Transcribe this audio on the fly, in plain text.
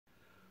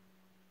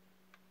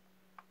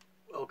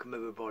Welcome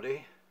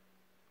everybody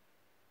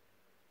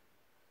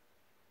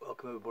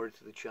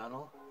to the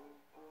channel.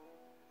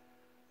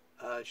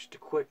 Just a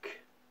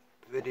quick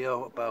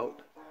video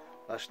about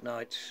last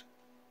night's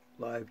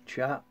live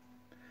chat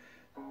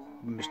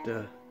with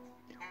Mr.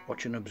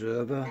 Watching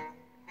Observer.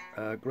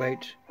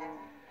 Great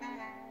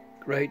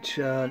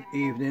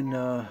evening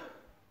with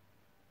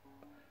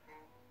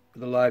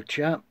the live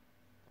chat.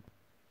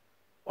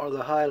 One of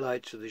the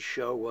highlights of the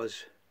show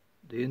was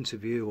the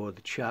interview or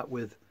the chat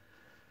with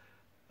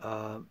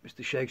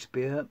Mr.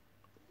 Shakespeare,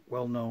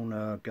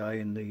 well-known guy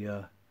in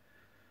the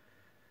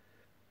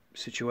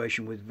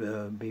situation with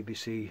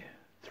BBC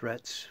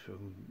threats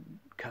from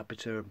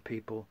Capita and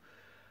people.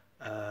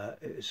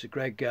 It's a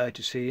great guy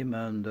to see him,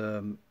 and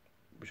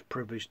was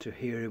privileged to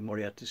hear him, what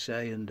he had to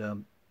say,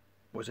 and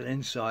was an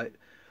insight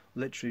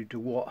literally to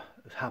what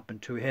has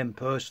happened to him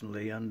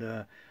personally.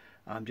 And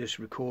I'm just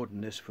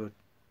recording this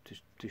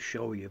to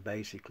show you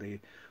basically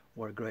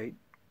what a great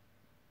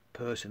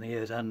person he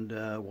is, and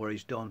what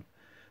he's done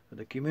for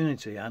the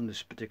community. And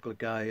this particular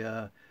guy,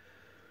 the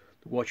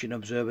Watching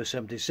Observer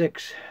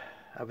 76,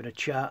 having a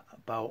chat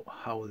about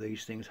how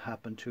these things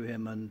happen to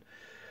him and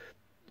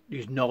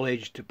his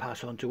knowledge to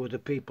pass on to other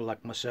people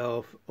like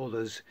myself,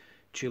 others,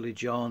 Chili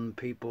John,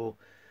 people,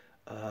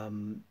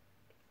 and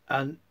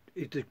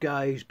it's a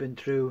guy who's been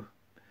through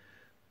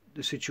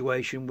the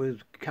situation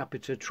with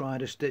Capita trying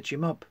to stitch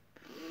him up.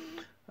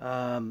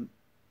 I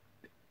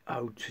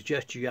would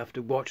suggest you have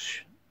to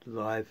watch the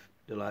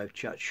live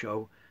chat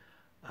show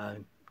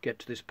and get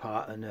to this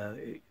part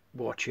and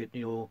watch it,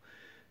 and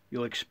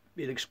it'll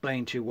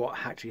explain to you what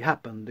actually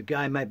happened. The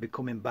guy may be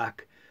coming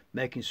back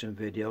making some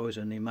videos,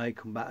 and he may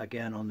come back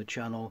again on the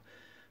channel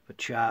for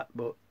chat,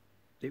 but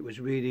it was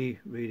really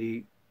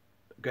a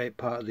great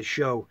part of the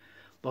show.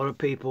 A lot of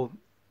people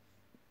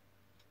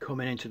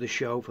coming into the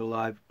show for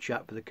live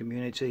chat for the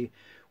community,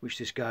 which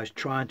this guy's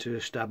trying to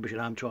establish,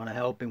 and I'm trying to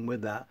help him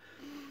with that,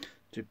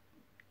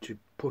 to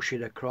push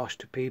it across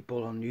to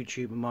people on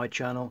YouTube and my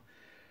channel.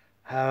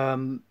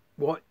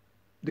 What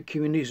the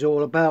community is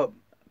all about,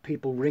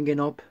 people ringing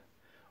up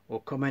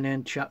or coming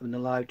in, chatting in the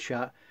live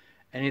chat,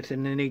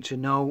 anything they need to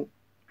know,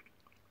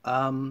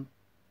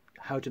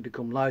 how to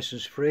become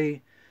license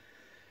free,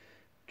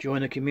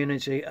 join the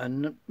community,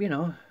 and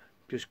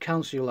just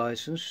cancel your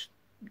license.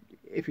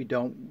 If you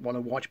don't want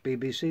to watch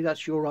BBC,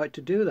 that's your right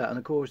to do that. And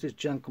of course this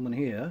gentleman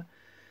here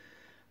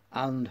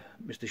and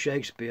Mr.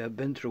 Shakespeare have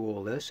been through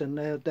all this, and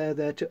they're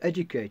there to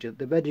educate you.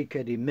 They've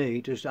educated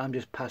me, I'm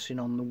just passing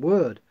on the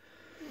word.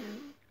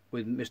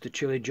 With Mr.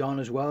 Chili John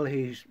as well,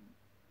 he's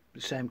the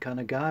same kind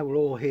of guy. We're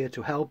all here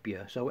to help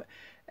you. So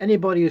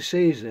anybody who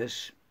sees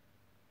this,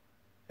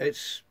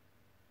 it's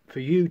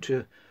for you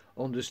to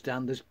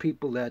understand there's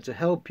people there to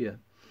help you.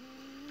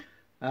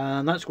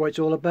 And that's what it's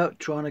all about,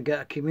 trying to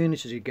get a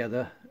community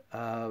together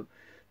to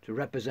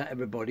represent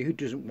everybody who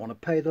doesn't want to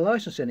pay the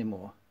license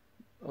anymore,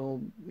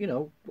 or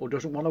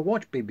doesn't want to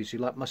watch BBC,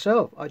 like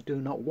myself. I do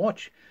not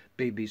watch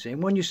BBC,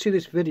 and when you see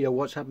this video,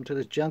 what's happened to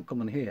this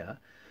gentleman here,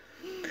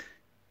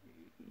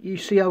 you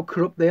see how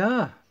corrupt they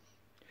are.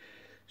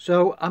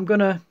 So I'm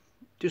gonna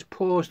just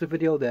pause the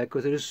video there,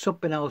 because there is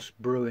something else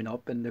brewing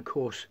up, and of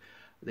course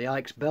the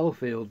Alex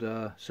Belfield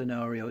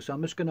scenario. So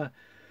I'm just gonna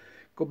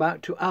go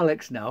back to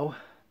Alex now.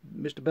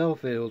 Mr.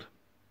 Belfield,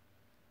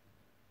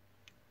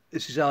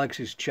 this is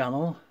Alex's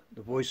channel,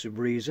 The Voice of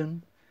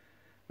Reason,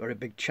 very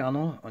big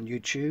channel on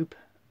YouTube.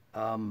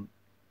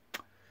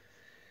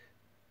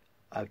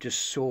 I've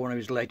just saw one of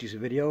his latest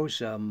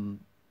videos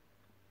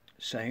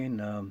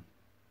saying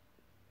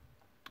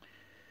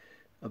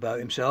about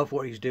himself,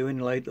 what he's doing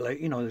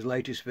his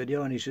latest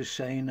video, and he's just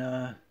saying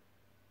I'm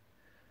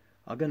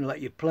going to let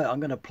you play.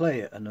 I'm going to play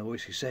it, and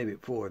obviously save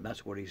it for him.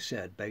 That's what he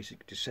said,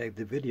 basically, to save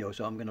the video.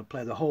 So I'm going to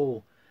play the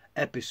whole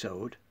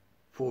episode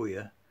for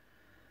you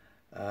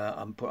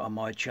and put on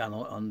my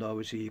channel, and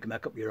obviously you can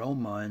make up your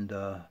own mind.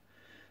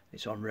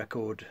 It's on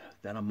record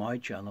then on my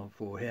channel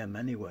for him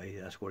anyway.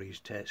 That's what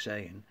he's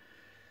saying.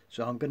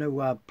 So I'm going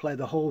to play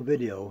the whole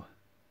video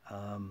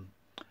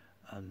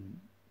and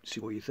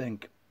see what you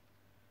think.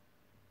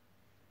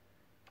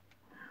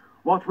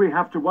 What we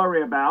have to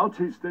worry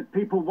about is that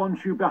people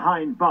want you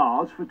behind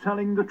bars for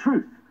telling the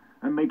truth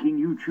and making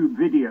YouTube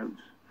videos.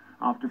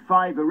 After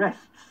 5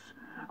 arrests,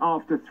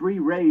 after 3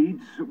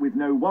 raids with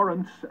no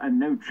warrants and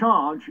no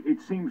charge, it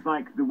seems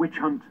like the witch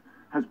hunt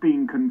has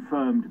been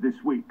confirmed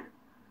this week.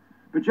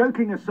 But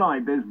joking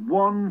aside, there's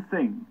one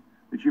thing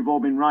that you've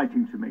all been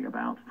writing to me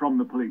about from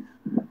the police,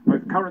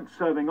 both current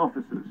serving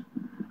officers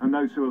and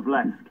those who have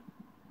left,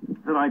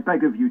 that I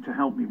beg of you to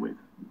help me with.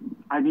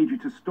 I need you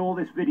to store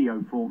this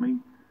video for me,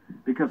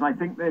 because I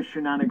think there's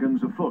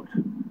shenanigans afoot,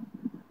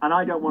 and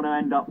I don't want to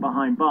end up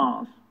behind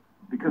bars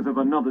because of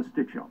another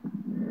stitch-up.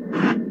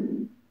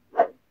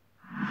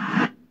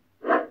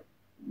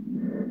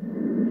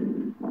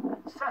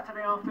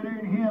 Saturday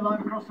afternoon here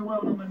live across the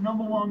world on the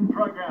 #1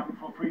 programme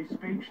for free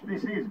speech.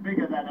 This is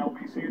bigger than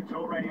LBC and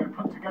Talk Radio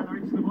put together.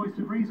 It's the Voice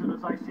of Reason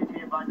as I sit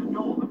here by the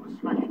door that was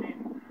smashed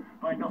in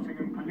by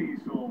Nottingham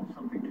Police, or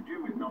something to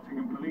do with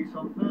Nottingham Police,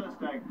 on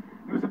Thursday.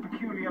 There was a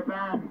peculiar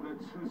van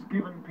that has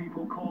given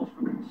people cause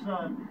for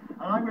concern,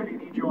 and I really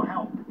need your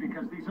help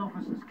because these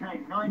officers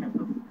came, 9 of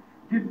them,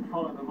 didn't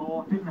follow the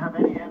law, didn't have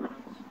any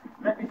evidence,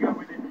 let me go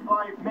within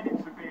 5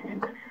 minutes of being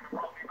interviewed and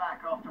brought me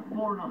back after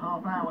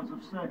 4.5 hours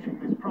of searching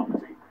this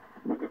property.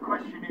 But the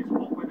question is,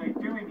 what were they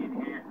doing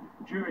in here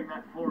during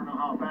that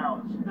 4.5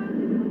 hours?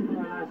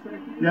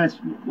 Yes,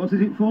 what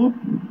is it for?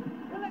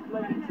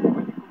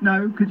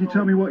 No, could you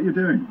tell me what you're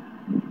doing?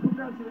 Come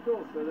down to the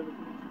door, sir, then we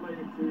can explain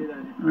it to you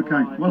then. Okay,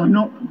 Alright. well I'm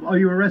not, are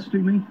you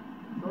arresting me?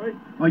 Sorry?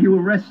 Are you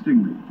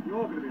arresting me?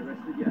 You are going to be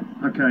arrested, yes.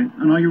 Okay,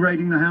 and are you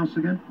raiding the house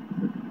again?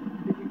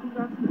 If you come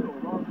down to the door,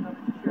 rather than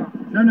having to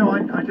shout. No,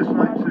 I just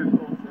like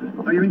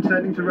to... Are you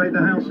intending to raid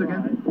the house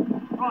again?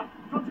 Right,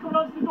 do you want to come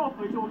down to the door,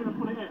 please, or we're going to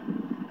put it in?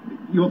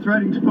 You're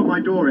threatening to put my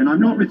door in.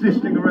 I'm not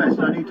resisting arrest.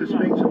 I need to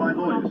speak to my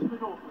lawyers. Come down to the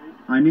door, please.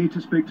 I need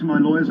to speak to my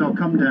lawyers. I'll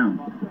come down.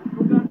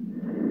 Come down.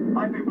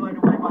 I've been blown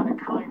away by the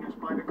kindness,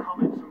 by the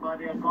comments and by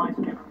the advice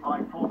given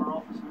by former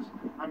officers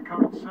and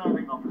current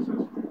serving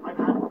officers. I've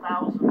had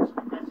thousands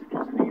of messages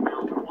and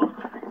emails, and one of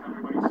the things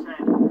everybody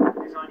said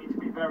is I need to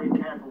be very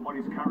careful what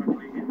is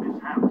currently in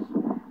this house.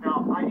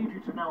 Now, I need you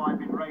to know I've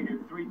been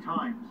raided 3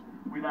 times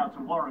without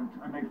a warrant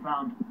and they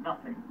found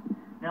nothing.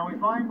 Now,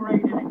 if I'm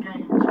raided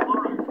again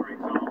tomorrow, for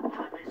example,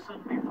 and they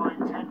suddenly find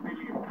 £10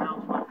 million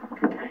worth of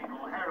cocaine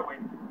or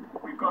heroin,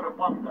 we've got to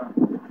wonder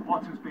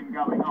what has been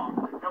going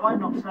on. Now, I'm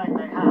not saying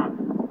they have,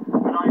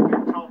 but I've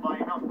been told by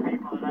enough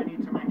people that I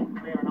need to make it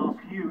clear and ask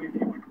you if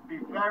you would be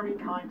very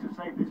kind to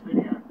save this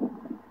video,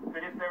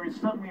 that if there is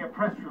suddenly a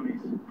press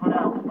release put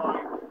out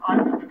by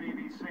either the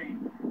BBC,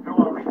 who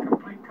are in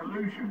complete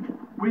collusion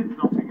with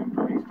Nottingham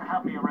Police to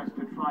have me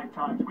arrested 5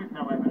 times with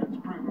no evidence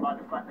proven by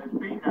the fact there's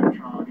been no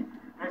charge,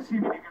 they're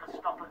seemingly going to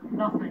stop at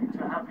nothing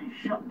to have me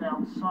shut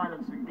down,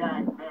 silenced and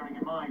gagged, bearing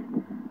in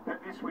mind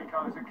that this week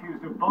I was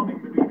accused of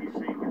bombing the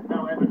BBC with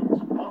no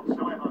evidence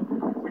whatsoever,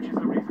 which is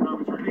the reason I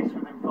was released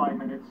within 5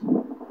 minutes.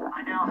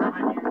 I now have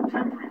a new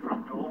temporary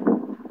front door,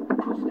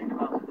 costing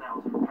about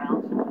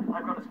 £1,000.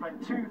 I've got to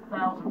spend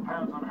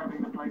 £2,000 on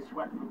having the place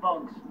swept for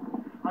bugs.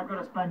 I've got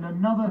to spend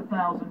another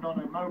 £1,000 on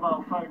a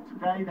mobile phone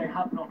today. They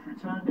have not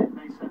returned it.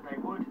 They said they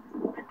would.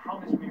 They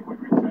promised me it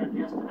would return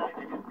yesterday.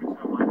 They didn't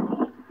return my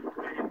call.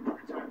 They didn't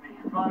return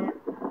the phone.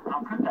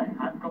 How could they?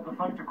 I haven't got the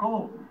phone to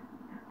call.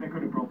 They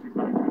could have brought it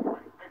back, couldn't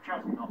they? They've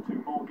chosen not to.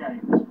 More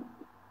games.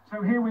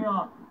 So here we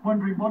are,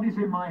 wondering what is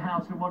in my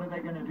house and what are they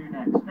going to do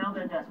next. Now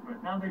they're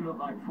desperate. Now they look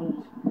like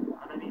fools,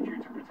 and I need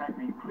you to protect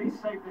me. Please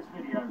save this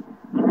video.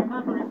 And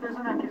remember, if there's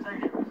an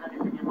accusation there's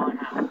anything in my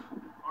house,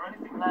 or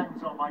anything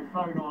lands on my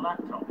phone or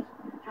laptops,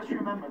 just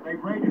remember they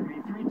raided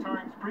me 3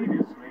 times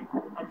previously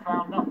and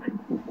found nothing.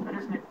 But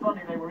isn't it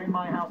funny, they were in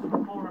my house for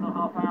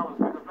 4.5 hours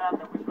with a van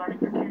that was very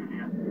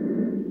peculiar.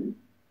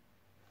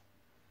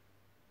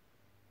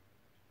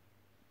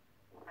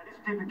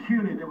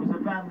 Peculiar, there was a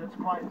van that's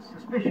quite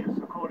suspicious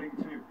according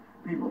to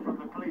people from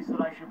the police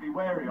that I should be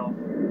wary of.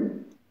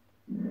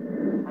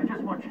 I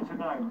just want you to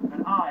know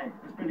that I,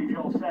 as Billy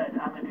Joel said,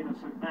 am an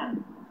innocent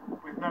man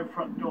with no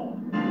front door.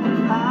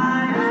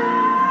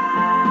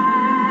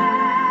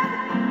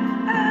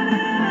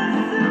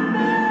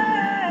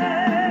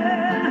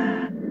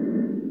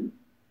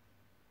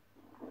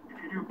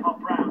 If you do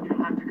pop round,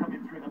 you'll have to come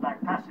in through the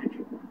back passage,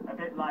 a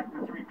bit like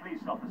the 3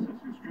 police officers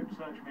who strip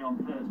searched me on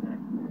Thursday.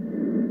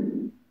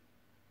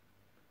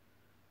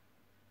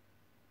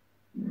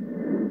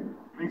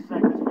 Please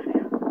save this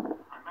video.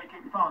 I'm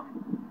making fun,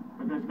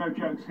 but there's no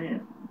jokes here.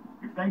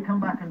 If they come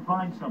back and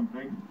find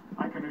something,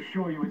 I can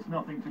assure you it's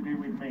nothing to do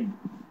with me.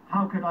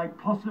 How could I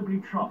possibly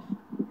trust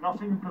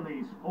Nottingham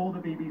Police or the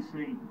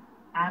BBC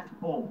at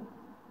all?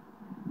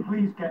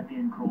 Please get me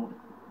in court.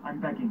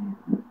 I'm begging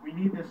you. We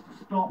need this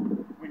to stop.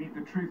 We need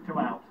the truth to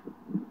out.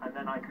 And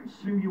then I can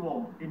sue you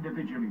all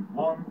individually,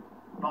 one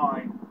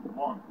by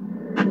one.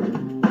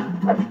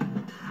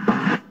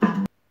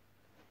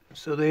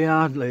 So they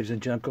are, ladies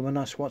and gentlemen,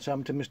 that's what's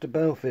happened to Mr.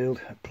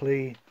 Belfield. A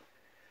plea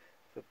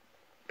for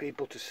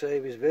people to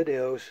save his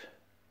videos.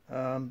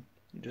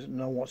 He doesn't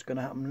know what's going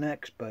to happen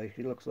next, but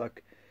he looks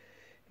like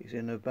he's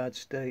in a bad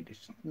state.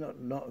 It's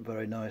not a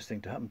very nice thing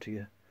to happen to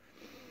you.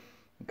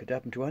 It could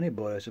happen to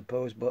anybody, I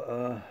suppose,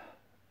 but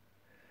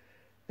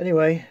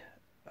anyway,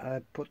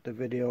 I put the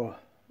video.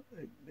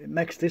 It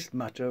makes this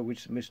matter,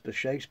 which Mr.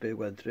 Shakespeare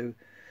went through,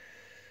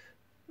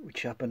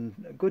 which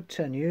happened a good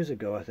 10 years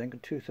ago, I think, in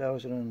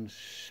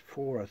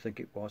 2004, I think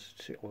it was,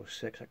 or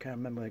 6, I can't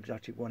remember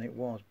exactly when it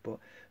was, but a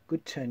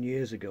good 10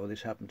 years ago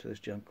this happened to this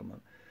gentleman.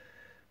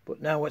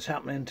 But now what's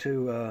happening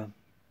to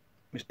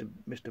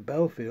Mr.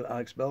 Belfield,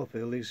 Alex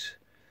Belfield, is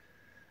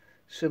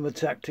similar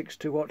tactics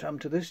to what happened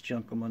to this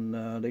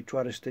gentleman. They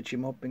try to stitch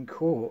him up in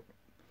court.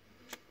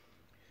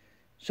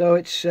 So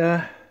it's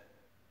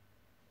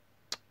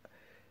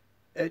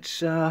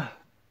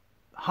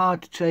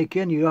hard to take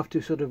in. You have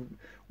to sort of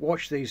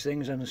watch these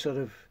things and sort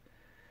of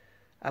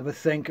have a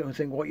think and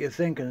think what you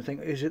think, and think,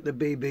 is it the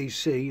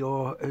BBC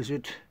or is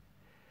it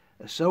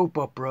a soap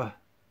opera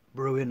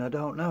brewing? I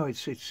don't know.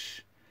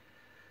 It's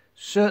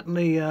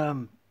certainly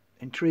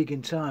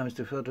intriguing times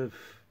to sort of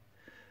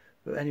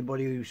But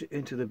anybody who's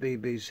into the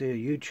BBC or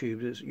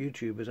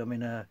YouTubers, I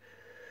mean,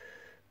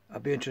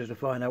 I'd be interested to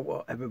find out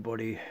what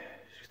everybody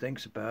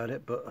thinks about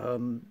it. But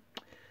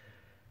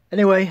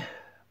anyway,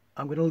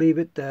 I'm going to leave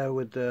it there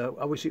with,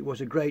 obviously it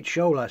was a great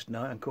show last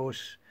night. And of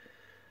course,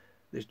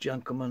 this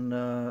gentleman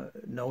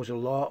knows a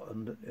lot,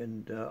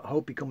 and I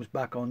hope he comes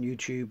back on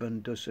YouTube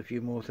and does a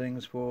few more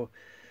things for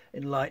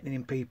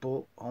enlightening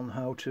people on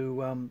how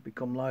to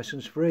become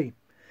license free.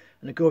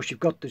 And of course, you've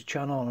got this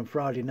channel on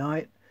Friday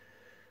night,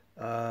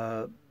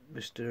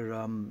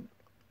 Mr.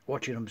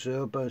 Watching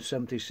Observer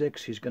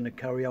 76. He's going to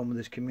carry on with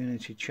this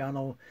community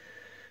channel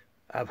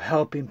of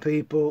helping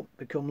people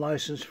become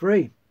license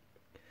free.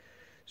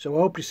 So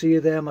I hope to see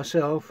you there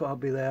myself. I'll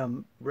be there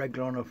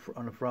regular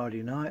on a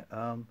Friday night.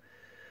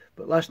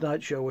 But last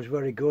night's show was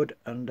very good,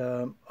 and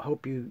I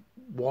hope you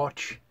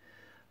watch,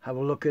 have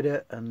a look at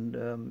it,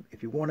 and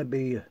if you want to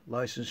be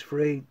license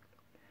free,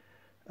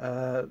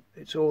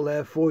 it's all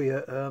there for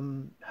you,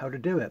 how to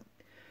do it.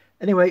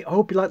 Anyway, I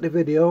hope you like the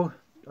video.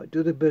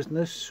 Do the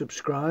business,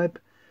 subscribe,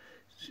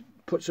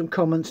 put some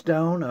comments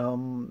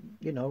down,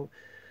 you know,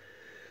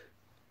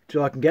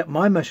 so I can get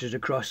my message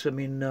across. I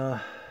mean,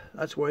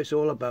 that's what it's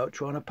all about,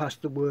 trying to pass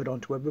the word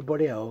on to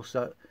everybody else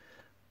that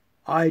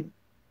I'm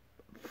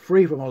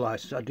free from a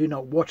license. I do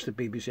not watch the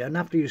BBC. And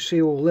after you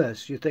see all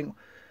this, you think,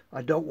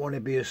 I don't want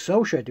to be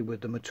associated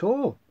with them at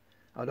all.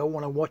 I don't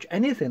want to watch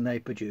anything they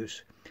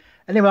produce.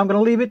 Anyway, I'm going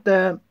to leave it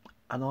there,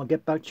 and I'll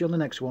get back to you on the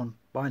next one.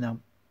 Bye now.